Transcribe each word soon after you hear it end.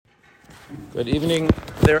Good evening.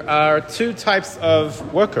 There are two types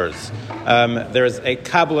of workers. There's a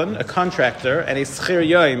kablan, a contractor, and a schir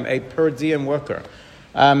yoim, a per diem worker.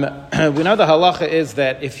 We know the halacha is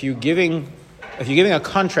that if you're giving a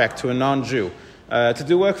contract to a non-Jew to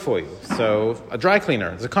do work for you, so a dry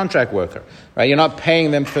cleaner is a contract worker, right? You're not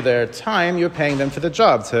paying them for their time; you're paying them for the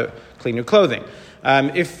job to clean your clothing.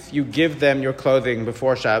 If you give them your clothing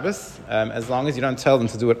before Shabbos, as long as you don't tell them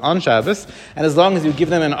to do it on Shabbos, and as long as you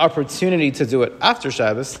give them an opportunity to do it after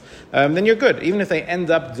Shabbos, then you're good. Even if they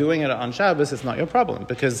end up doing it on Shabbos, it's not your problem,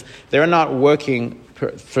 because they're not working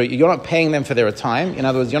you're not paying them for their time. In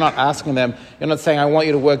other words, you're not asking them, you're not saying, I want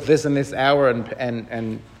you to work this and this hour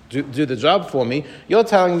and do the job for me. You're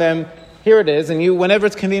telling them, here it is, and you, whenever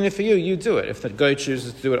it's convenient for you, you do it. If the guy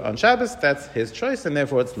chooses to do it on Shabbos, that's his choice, and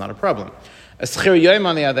therefore it's not a problem. A schir yoim,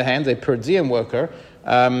 on the other hand, a per diem worker,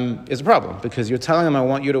 is a problem, because you're telling them, I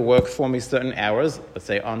want you to work for me certain hours, let's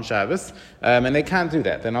say on Shabbos, and they can't do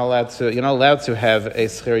that. You're not allowed to have a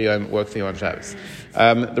schir yoim work for you on Shabbos.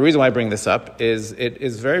 The reason why I bring this up is it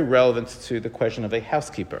is very relevant to the question of a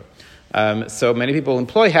housekeeper. So many people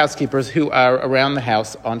employ housekeepers who are around the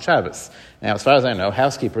house on Shabbos. Now, as far as I know,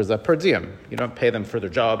 housekeepers are per diem. You don't pay them for their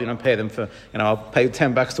job. You don't pay them for, I'll pay you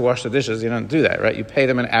 $10 to wash the dishes. You don't do that, right? You pay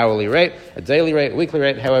them an hourly rate, a daily rate, a weekly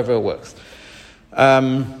rate, however it works.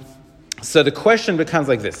 So the question becomes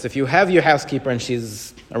like this. If you have your housekeeper and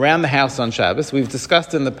she's around the house on Shabbos, we've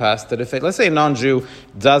discussed in the past that if, let's say a non-Jew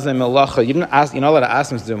does a melacha, you're not allowed to ask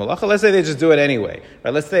them to do a melacha, let's say they just do it anyway.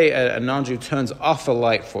 Right? Let's say a non-Jew turns off a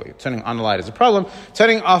light for you. Turning on the light is a problem.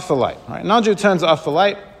 Turning off the light. Right? Non-Jew turns off the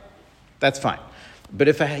light, that's fine. But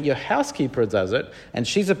if your housekeeper does it, and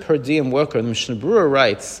she's a per diem worker, the Mishnah Berurah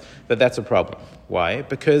writes that that's a problem. Why?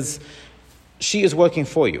 Because she is working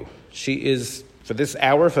for you. She is, for this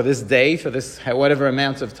hour, for this day, for this whatever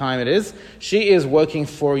amount of time it is, she is working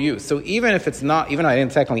for you. So even if it's not, even though I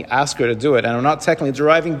didn't technically ask her to do it, and I'm not technically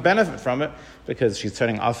deriving benefit from it, because she's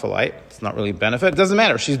turning off a light, it's not really benefit, it doesn't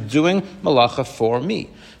matter. She's doing melacha for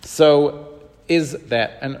me. So is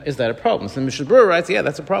that a problem? So the Mishnah Berurah writes, yeah,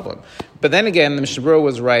 that's a problem. But then again, the Mishnah Berurah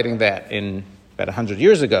was writing that in about 100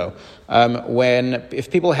 years ago, when if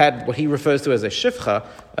people had what he refers to as a shifcha,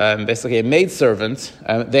 basically a maidservant,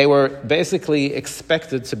 they were basically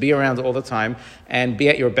expected to be around all the time and be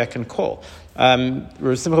at your beck and call.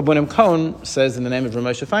 Rav Simcha Bunim Cohen says in the name of Rav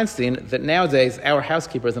Moshe Feinstein that nowadays our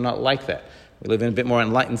housekeepers are not like that. We live in a bit more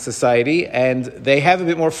enlightened society, and they have a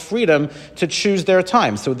bit more freedom to choose their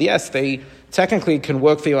time. So yes, they technically can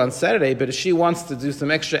work for you on Saturday, but if she wants to do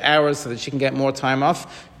some extra hours so that she can get more time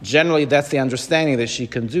off, generally that's the understanding that she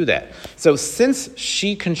can do that. So since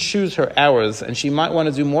she can choose her hours, and she might want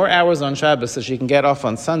to do more hours on Shabbos so she can get off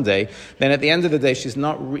on Sunday, then at the end of the day, she's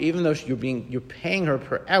not, even though you're paying her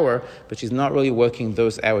per hour, but she's not really working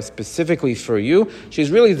those hours specifically for you.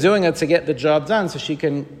 She's really doing it to get the job done so she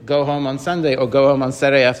can go home on Sunday or go home on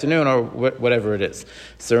Saturday afternoon or whatever it is.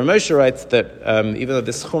 So Rav Moshe writes that even though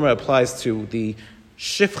this chumrah applies to the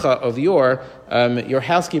shifcha of your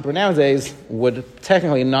housekeeper nowadays would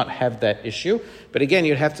technically not have that issue. But again,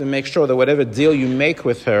 you'd have to make sure that whatever deal you make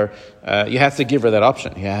with her, you have to give her that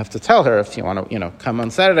option. You have to tell her if you want to, come on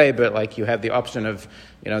Saturday, but like you have the option of,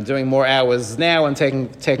 doing more hours now and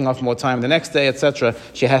taking off more time the next day, etc.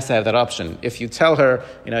 She has to have that option. If you tell her,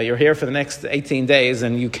 you're here for the next 18 days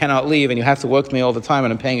and you cannot leave and you have to work with me all the time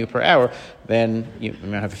and I'm paying you per hour, then you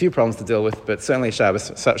might have a few problems to deal with, but certainly a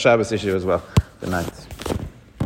Shabbos issue as well. Good night.